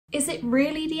Is it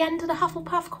really the end of the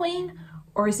Hufflepuff Queen?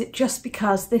 Or is it just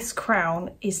because this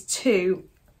crown is too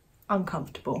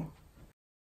uncomfortable?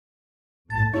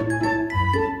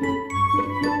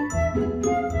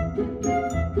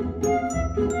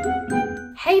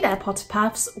 Hey there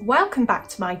Potterpuffs, welcome back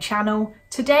to my channel.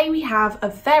 Today we have a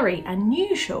very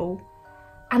unusual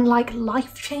and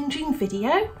life-changing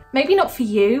video. Maybe not for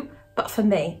you, but for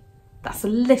me. That's a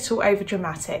little over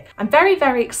dramatic. I'm very,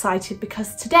 very excited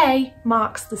because today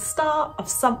marks the start of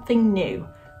something new.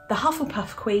 The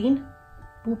Hufflepuff Queen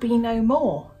will be no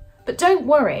more. But don't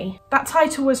worry, that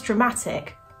title was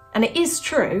dramatic, and it is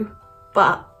true,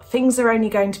 but things are only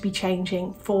going to be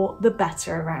changing for the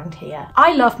better around here.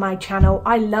 I love my channel,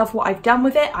 I love what I've done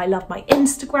with it, I love my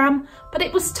Instagram, but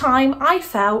it was time, I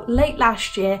felt, late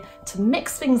last year to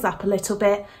mix things up a little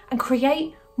bit and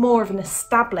create more of an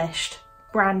established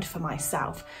brand for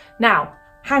myself. Now,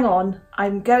 hang on,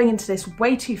 I'm going into this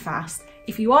way too fast.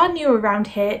 If you are new around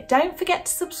here, don't forget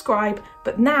to subscribe,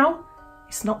 but now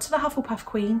it's not to the Hufflepuff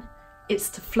Queen, it's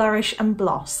to Flourish and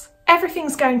Bloss.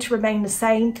 Everything's going to remain the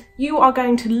same. You are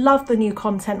going to love the new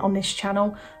content on this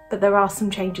channel, but there are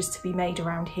some changes to be made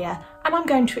around here, and I'm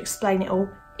going to explain it all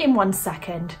in 1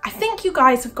 second. I think you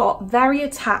guys have got very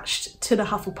attached to the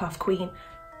Hufflepuff Queen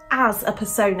as a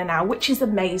persona now, which is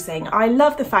amazing. I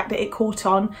love the fact that it caught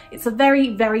on. It's a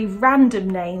very, very random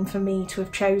name for me to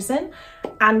have chosen,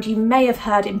 and you may have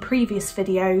heard in previous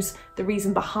videos the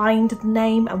reason behind the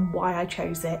name and why I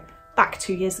chose it back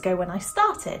 2 years ago when I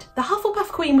started. The Hufflepuff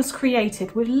Queen was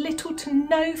created with little to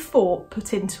no thought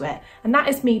put into it, and that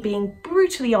is me being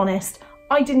brutally honest.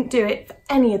 I didn't do it for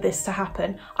any of this to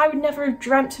happen. I would never have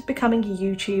dreamt of becoming a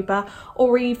YouTuber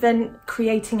or even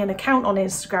creating an account on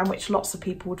Instagram, which lots of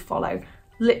people would follow.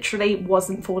 Literally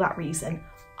wasn't for that reason.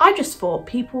 I just thought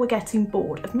people were getting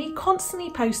bored of me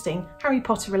constantly posting Harry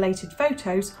Potter related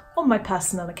photos on my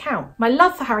personal account. My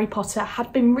love for Harry Potter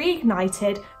had been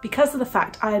reignited because of the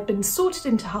fact I had been sorted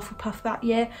into Hufflepuff that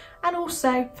year, and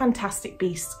also Fantastic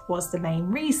Beasts was the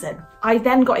main reason. I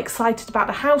then got excited about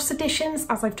the house editions,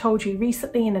 as I've told you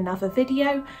recently in another video,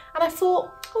 and I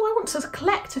thought, oh, I want to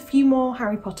collect a few more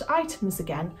Harry Potter items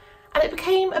again. And it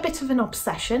became a bit of an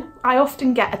obsession. I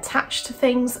often get attached to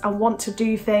things and want to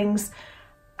do things,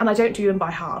 and I don't do them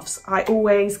by halves. I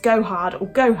always go hard or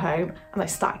go home, and I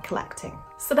started collecting.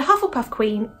 So the Hufflepuff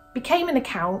Queen became an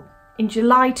account in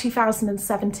July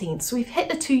 2017, so we've hit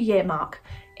the 2-year mark.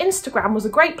 Instagram was a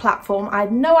great platform. I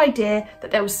had no idea that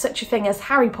there was such a thing as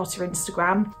Harry Potter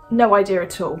Instagram. No idea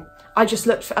at all. I just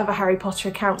looked for other Harry Potter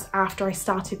accounts after I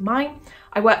started mine.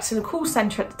 I worked in a call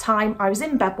centre at the time. I was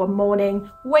in bed one morning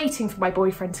waiting for my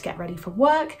boyfriend to get ready for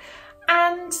work,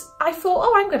 and I thought,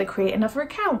 oh, I'm going to create another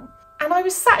account. And I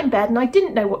was sat in bed and I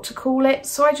didn't know what to call it,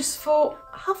 so I just thought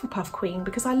Hufflepuff Queen,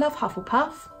 because I love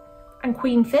Hufflepuff and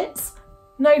Queen fits.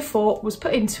 No thought was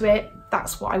put into it,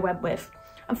 that's what I went with.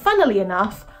 And funnily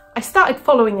enough, I started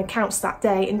following accounts that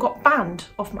day and got banned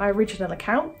off my original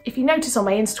account. If you notice on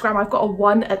my Instagram, I've got a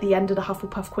 1 at the end of the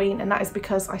Hufflepuff Queen, and that is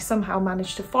because I somehow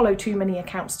managed to follow too many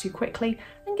accounts too quickly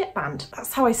and get banned.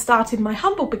 That's how I started my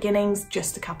humble beginnings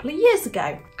just a couple of years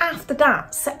ago. After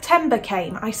that, September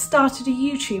came. I started a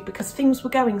YouTube because things were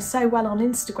going so well on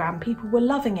Instagram. People were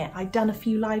loving it. I'd done a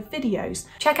few live videos.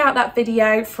 Check out that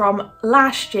video from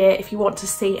last year if you want to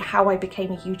see how I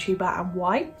became a YouTuber and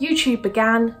why. YouTube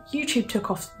began. YouTube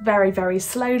took off very, very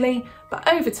slowly,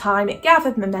 but over time it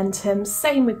gathered momentum,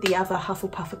 same with the other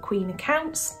Hufflepuff Queen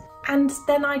accounts, and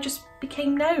then I just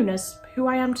became known as who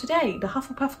I am today, the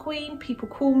Hufflepuff Queen. People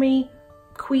call me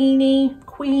Queenie,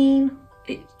 Queen.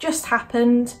 It just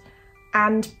happened,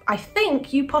 and I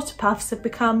think you Potterpuffs have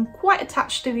become quite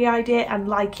attached to the idea and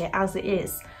like it as it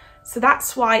is. So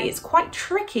that's why it's quite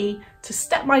tricky to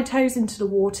step my toes into the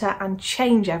water and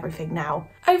change everything now.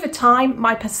 Over time,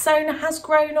 my persona has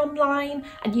grown online,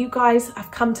 and you guys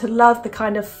have come to love the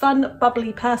kind of fun,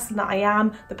 bubbly person that I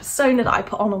am, the persona that I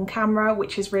put on camera,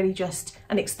 which is really just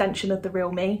an extension of the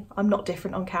real me. I'm not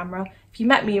different on camera. If you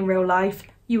met me in real life,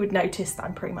 you would notice that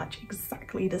I'm pretty much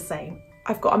exactly the same.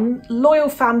 I've got a loyal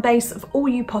fan base of all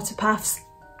you Potterpuffs,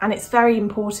 and it's very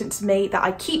important to me that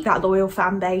I keep that loyal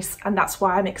fan base, and that's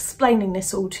why I'm explaining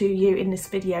this all to you in this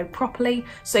video properly,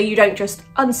 so you don't just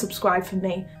unsubscribe from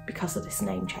me because of this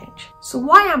name change. So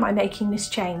why am I making this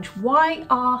change? Why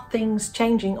are things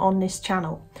changing on this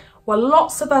channel? Well,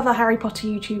 lots of other Harry Potter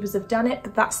YouTubers have done it,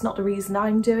 but that's not the reason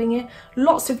I'm doing it.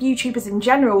 Lots of YouTubers in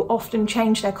general often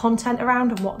change their content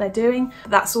around and what they're doing, but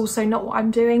that's also not what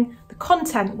I'm doing. The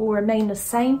content will remain the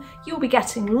same. You'll be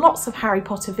getting lots of Harry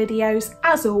Potter videos,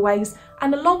 as always,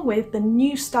 and along with the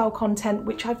new style content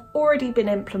which I've already been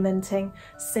implementing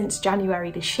since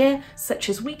January this year, such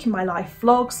as Week in My Life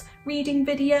vlogs, reading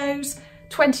videos,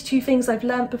 25 things I've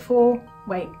learnt before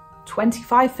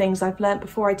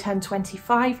I turned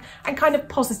 25, and kind of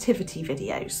positivity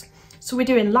videos. So we're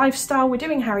doing lifestyle, we're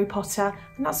doing Harry Potter,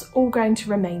 and that's all going to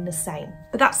remain the same.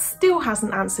 But that still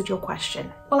hasn't answered your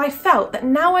question. Well, I felt that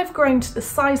now I've grown to the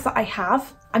size that I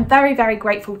have, I'm very, very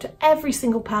grateful to every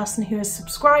single person who has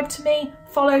subscribed to me,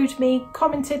 followed me,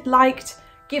 commented, liked,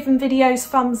 given videos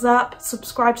thumbs up,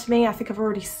 subscribed to me, I think I've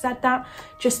already said that.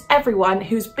 Just everyone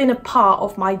who's been a part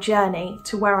of my journey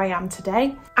to where I am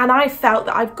today. And I felt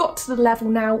that I've got to the level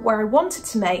now where I wanted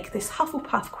to make this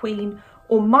Hufflepuff Queen,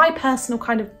 or my personal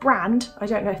kind of brand, I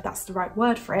don't know if that's the right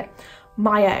word for it,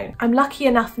 my own. I'm lucky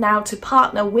enough now to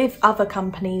partner with other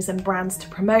companies and brands to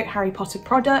promote Harry Potter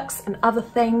products and other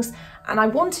things, and I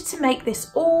wanted to make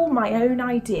this all my own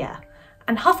idea.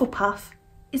 And Hufflepuff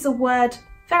is a word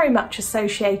very much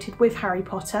associated with Harry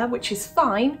Potter, which is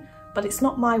fine, but it's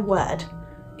not my word.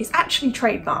 It's actually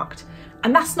trademarked.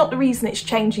 And that's not the reason it's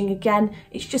changing again,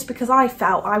 it's just because I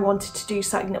felt I wanted to do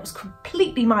something that was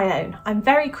completely my own. I'm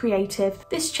very creative.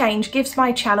 This change gives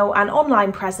my channel and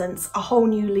online presence a whole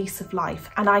new lease of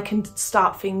life, and I can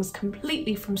start things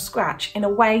completely from scratch in a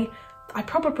way that I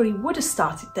probably would have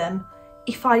started them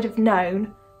if I'd have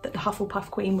known that the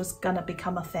Hufflepuff Queen was gonna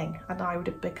become a thing and I would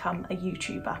have become a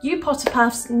YouTuber. You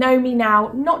Potterpuffs know me now,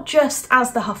 not just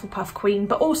as the Hufflepuff Queen,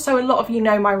 but also a lot of you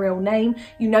know my real name.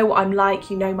 You know what I'm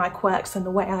like, you know my quirks and the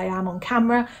way I am on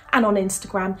camera and on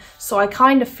Instagram. So I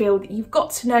kind of feel that you've got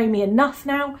to know me enough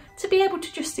now to be able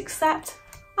to just accept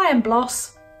I am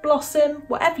Bloss, Blossom,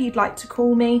 whatever you'd like to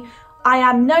call me. I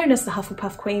am known as the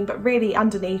Hufflepuff Queen, but really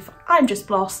underneath, I'm just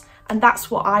Bloss, and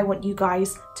that's what I want you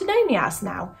guys to know me as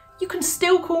now. You can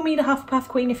still call me the Hufflepuff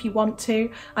Queen if you want to.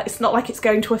 It's not like it's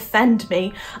going to offend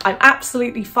me. I'm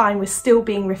absolutely fine with still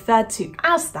being referred to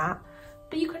as that,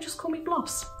 but you can just call me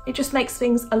Bloss. It just makes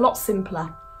things a lot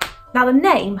simpler. Now the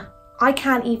name, I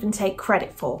can't even take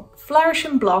credit for. Flourish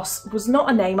and Bloss was not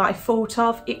a name I thought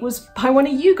of. It was by one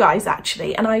of you guys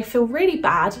actually, and I feel really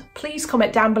bad. Please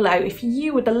comment down below if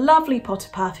you were the lovely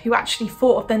Potterpuff who actually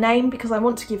thought of the name, because I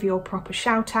want to give you a proper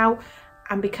shout out.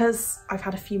 And because I've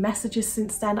had a few messages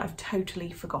since then, I've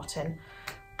totally forgotten.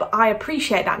 But I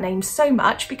appreciate that name so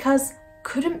much because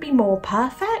couldn't be more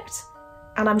perfect.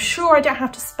 And I'm sure I don't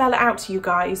have to spell it out to you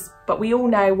guys, but we all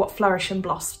know what Flourish and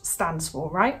Bloss stands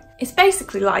for, right? It's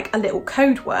basically like a little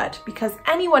code word, because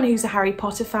anyone who's a Harry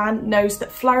Potter fan knows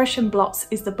that Flourish and Bloss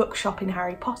is the bookshop in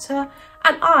Harry Potter,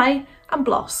 and I am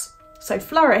Bloss. So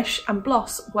Flourish and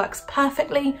Bloss works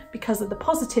perfectly because of the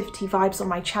positivity vibes on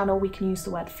my channel. We can use the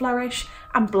word flourish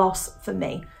and Bloss for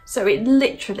me. So it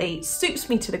literally suits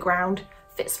me to the ground,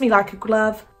 fits me like a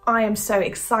glove. I am so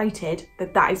excited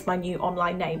that that is my new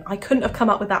online name. I couldn't have come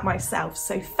up with that myself.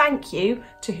 So thank you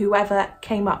to whoever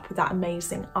came up with that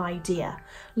amazing idea.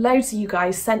 Loads of you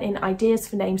guys sent in ideas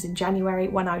for names in January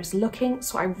when I was looking,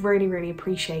 so I really, really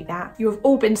appreciate that. You have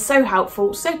all been so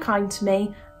helpful, so kind to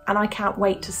me, and I can't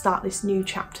wait to start this new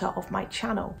chapter of my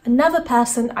channel. Another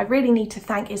person I really need to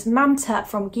thank is Mamta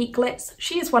from Geeklets.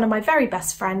 She is one of my very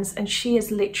best friends, and she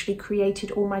has literally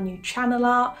created all my new channel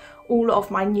art, all of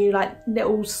my new like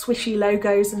little swishy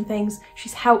logos and things.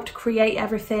 She's helped create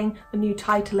everything, the new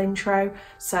title intro.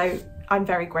 So I'm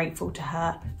very grateful to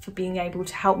her for being able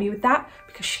to help me with that,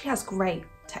 because she has great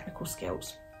technical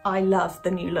skills. I love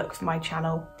the new look for my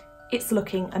channel. It's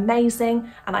looking amazing,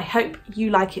 and I hope you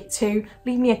like it too.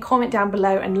 Leave me a comment down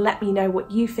below and let me know what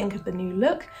you think of the new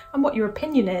look and what your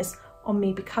opinion is on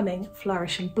me becoming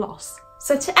Flourish and Bloss.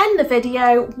 So to end the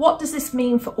video, what does this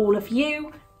mean for all of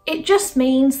you? It just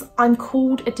means I'm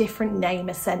called a different name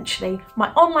essentially. My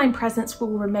online presence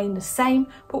will remain the same,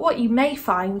 but what you may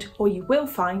find, or you will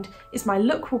find, is my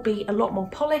look will be a lot more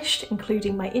polished,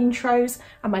 including my intros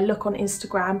and my look on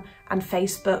Instagram and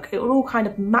Facebook. It will all kind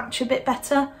of match a bit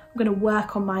better. I'm going to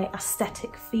work on my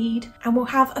aesthetic feed, and we'll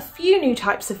have a few new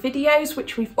types of videos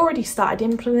which we've already started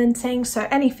implementing. So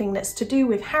anything that's to do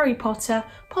with Harry Potter,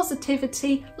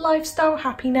 positivity, lifestyle,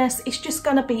 happiness, it's just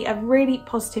going to be a really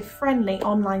positive, friendly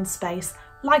online space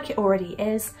like it already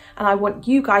is. And I want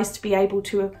you guys to be able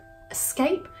to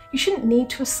escape. You shouldn't need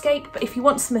to escape, but if you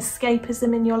want some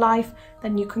escapism in your life,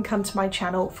 then you can come to my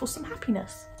channel for some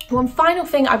happiness. One final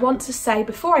thing I want to say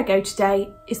before I go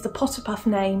today is the Potterpuff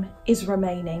name is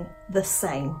remaining the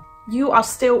same. You are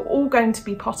still all going to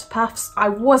be Potterpuffs. I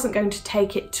wasn't going to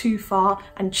take it too far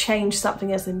and change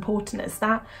something as important as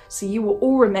that. So you will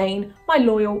all remain my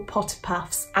loyal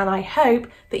Potterpuffs. And I hope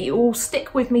that you all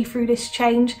stick with me through this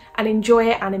change and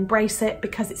enjoy it and embrace it,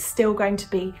 because it's still going to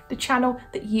be the channel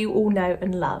that you all know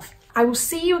and love. I will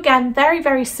see you again very,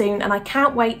 very soon, and I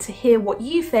can't wait to hear what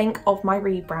you think of my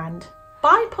rebrand.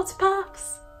 Bye,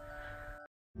 Potterpuffs!